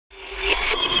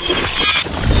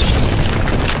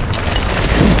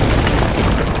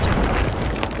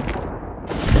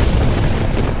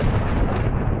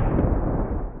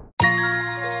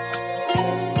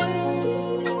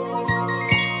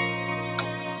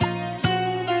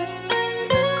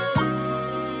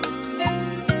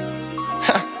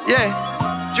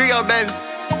Drigo, baby.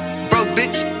 Broke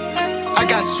bitch. I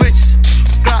got switches,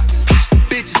 Glocks,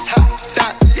 bitches, hot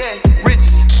dots, yeah,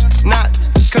 riches, not.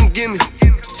 Come give me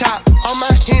top on my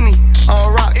Henny,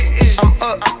 on rock. I'm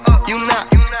up, you not.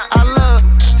 I love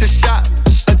to shop.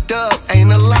 A dub ain't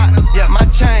a lot. Yeah, my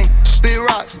chain, big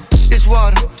rocks. It's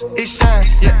water, it shine.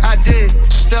 Yeah, I did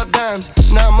sell dimes.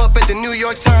 Now I'm up at the New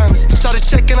York Times. Saw the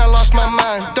check and I lost my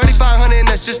mind. 3,500 and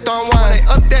that's just on wine. They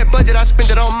up that budget, I spent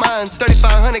it on mines.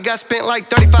 3,500 got spent like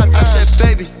 35 times. I said,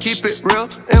 baby, keep it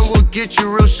real and we'll get you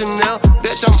real Chanel.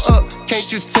 Bitch, I'm up, can't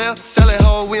you tell? Sell it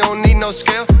whole, we don't need no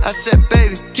scale. I said,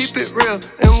 baby, keep it real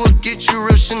and we'll get you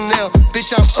real Chanel.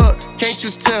 Bitch, I'm up, can't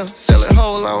you tell? Sell it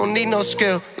whole, I don't need no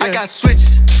scale. Yeah. I got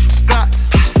switches,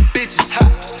 Glocks, bitches, hot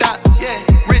dots, yeah,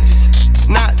 riches,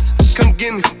 not. Come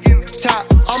give me top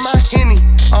on my Henny,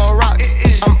 on rock.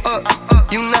 I'm up,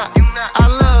 you not. I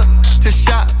love to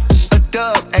shop. A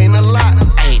dub ain't a lot.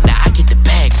 Ayy, now I get the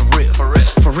bag for real, for real,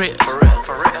 for real, for real,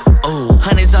 for real. Ooh,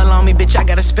 hundreds all on me, bitch. I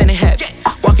gotta spend it heavy.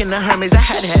 Walking the Hermes, I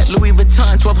had Louis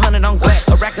Vuitton, 1,200 on glass.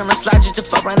 A rack on the slide just to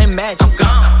fuck around and match. I'm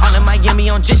gone. All in Miami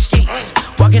on jet skis.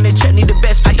 Walking the chutney, the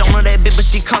best. I don't know that bitch, but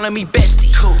she calling me bestie.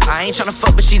 I ain't tryna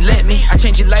fuck, but she let me. I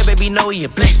changed your life, baby, know you're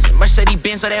blessed. Mercedes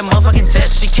Benz on that motherfucking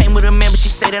test. She came with a man, but she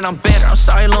said that I'm better. I'm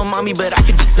sorry, little mommy, but I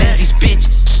can defend these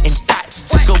bitches and dots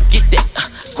to go get that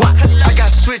guap. I got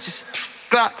switches,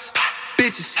 Glocks,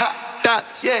 bitches, hot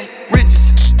dots, yeah, riches,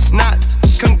 not.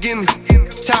 Come give me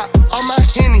top on my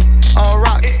Henny, on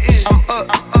rock. I'm up,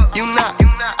 you not.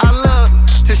 I love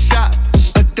to shop.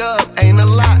 A dub ain't a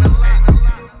lot.